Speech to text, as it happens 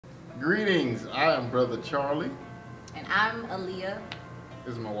Greetings, I am Brother Charlie. And I'm Aaliyah.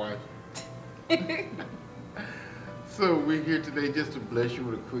 This is my wife. So we're here today just to bless you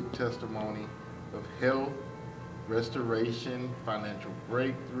with a quick testimony of health, restoration, financial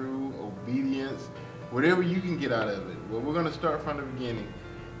breakthrough, obedience, whatever you can get out of it. Well, we're going to start from the beginning.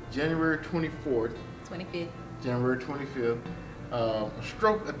 January 24th. 25th. January 25th. A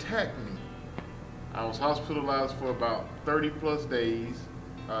stroke attacked me. I was hospitalized for about 30 plus days.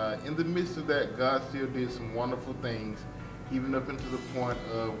 In the midst of that, God still did some wonderful things, even up into the point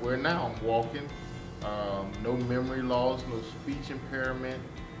of where now I'm walking. No memory loss, no speech impairment,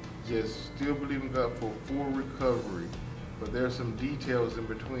 just still believing God for full recovery. But there are some details in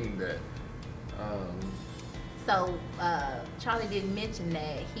between that. So Charlie didn't mention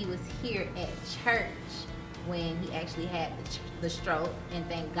that he was here at church when he actually had the stroke, and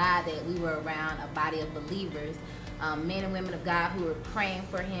thank God that we were around a body of believers, men and women of God who were praying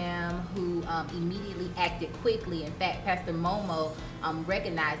for him, who immediately acted quickly. In fact, Pastor Momo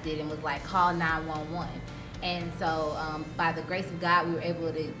recognized it and was like, call 911. And so by the grace of God,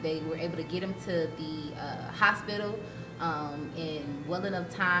 they were able to get him to the hospital in well enough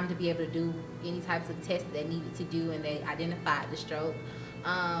time to be able to do any types of tests that needed to do, and they identified the stroke.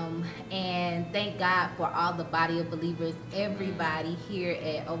 And thank God for all the body of believers, everybody here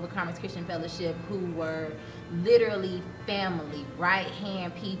at Overcomers Christian Fellowship who were literally family, right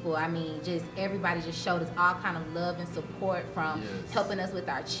hand people. I mean, just everybody just showed us all kind of love and support, from helping us with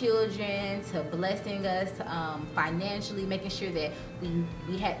our children to blessing us financially, making sure that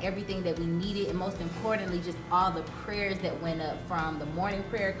we had everything that we needed, and most importantly, just all the prayers that went up, from the morning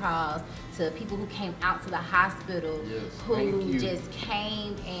prayer calls to people who came out to the hospital, who just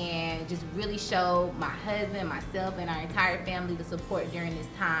came and just really showed my husband, myself, and our entire family the support during this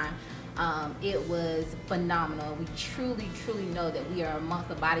time. It was phenomenal. We truly, truly know that we are amongst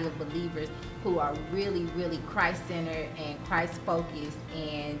a body of believers who are really, really Christ-centered and Christ-focused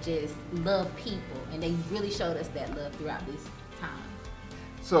and just love people. And they really showed us that love throughout this time.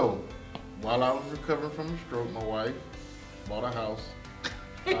 So, while I was recovering from a stroke, my wife bought a house.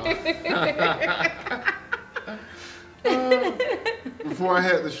 Before I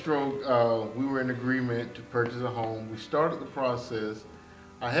had the stroke, we were in agreement to purchase a home. We started the process.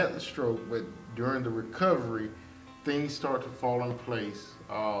 I had the stroke, but during the recovery, things started to fall in place.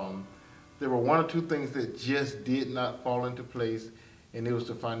 There were one or two things that just did not fall into place, and it was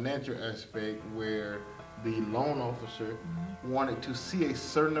the financial aspect, where the loan officer wanted to see a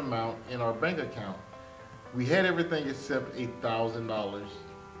certain amount in our bank account. We had everything except $1,000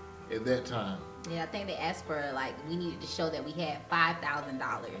 at that time. Yeah, I think they asked for, like, we needed to show that we had $5,000.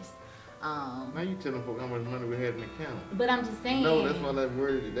 Now you telling folks how much money we had in the account. But I'm just saying. No, that's why I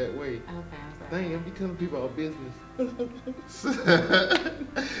worded it that way. Okay, I'm sorry. Dang, I be telling people our business.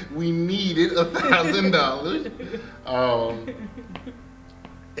 We needed $1,000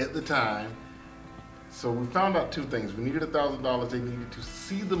 at the time. So we found out two things. We needed $1,000. They needed to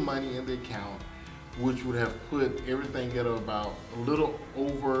see the money in the account, which would have put everything at about a little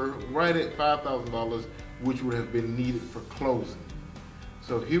over, right at $5,000, which would have been needed for closing.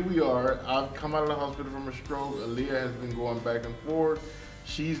 So here we are. I've come out of the hospital from a stroke. Aaliyah has been going back and forth.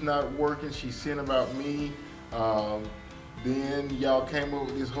 She's not working. She's seeing about me. Then y'all came up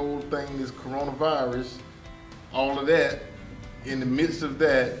with this whole thing, this coronavirus, all of that. In the midst of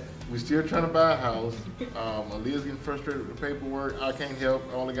that, we're still trying to buy a house. Aaliyah's getting frustrated with the paperwork. I can't help.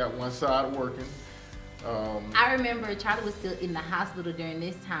 I only got one side working. I remember Charlie was still in the hospital during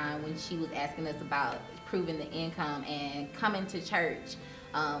this time when she was asking us about proving the income and coming to church.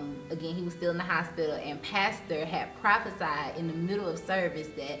 Again, he was still in the hospital, and pastor had prophesied in the middle of service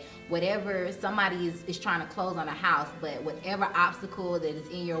that whatever somebody is trying to close on a house, but whatever obstacle that is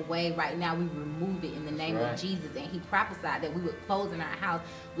in your way right now, we remove it in the name of Jesus. And he prophesied that we would close in our house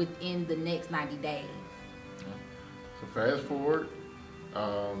within the next 90 days. So fast forward,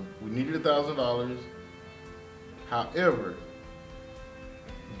 we needed $1,000. However,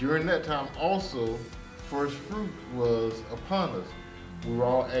 during that time also, first fruit was upon us. We were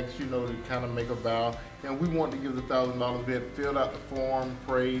all asked, to kind of make a vow, and we wanted to give the $1,000. We had filled out the form,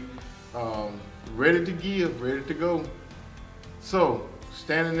 prayed, ready to give, ready to go. So,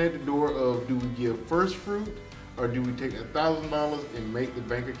 standing at the door of, do we give first fruit, or do we take $1,000 and make the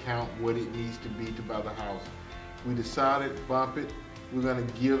bank account what it needs to be to buy the house? We decided, bump it, we're gonna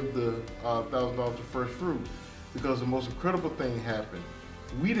give the $1,000 to first fruit, because the most incredible thing happened.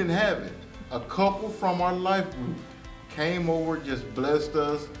 We didn't have it. A couple from our life group came over, just blessed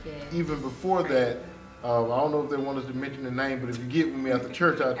us. Even before that, I don't know if they want us to mention the name, but if you get with me after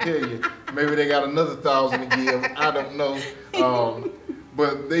church, I'll tell you. Maybe they got another $1,000 to give. I don't know.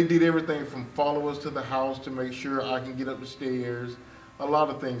 But they did everything from follow us to the house to make sure I can get up the stairs, a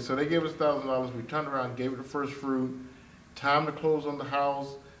lot of things. So they gave us $1,000. We turned around, gave it the first fruit, time to close on the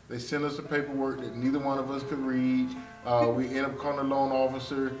house. They sent us the paperwork that neither one of us could read. We ended up calling the loan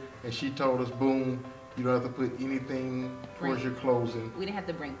officer, and she told us, boom, you don't have to put anything towards your closing. We didn't have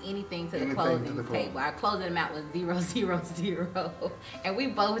to bring anything to the closing table. Our closing amount was 000. And we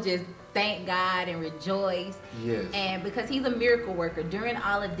both just thank God and rejoice. Yes. And because he's a miracle worker, during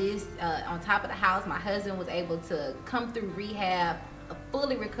all of this, on top of the house, my husband was able to come through rehab,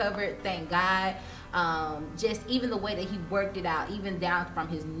 fully recovered, thank God. Just even the way that he worked it out, even down from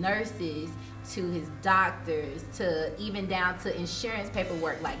his nurses to his doctors to even down to insurance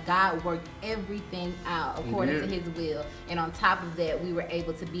paperwork, like God worked everything out according to his will. And on top of that, we were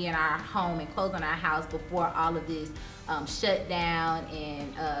able to be in our home and close on our house before all of this shutdown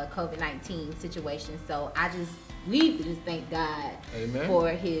and COVID-19 situation. So we just thank God for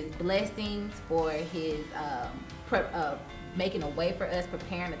his blessings, for his making a way for us,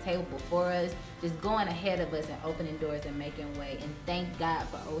 preparing a table before us, just going ahead of us and opening doors and making way. And thank God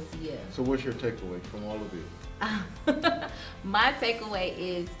for OCF. So what's your takeaway from all of this? My takeaway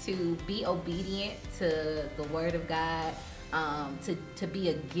is to be obedient to the word of God, to be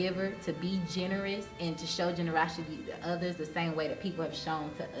a giver, to be generous, and to show generosity to others the same way that people have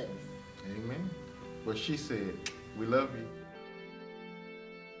shown to us. Amen. Well, she said, we love you.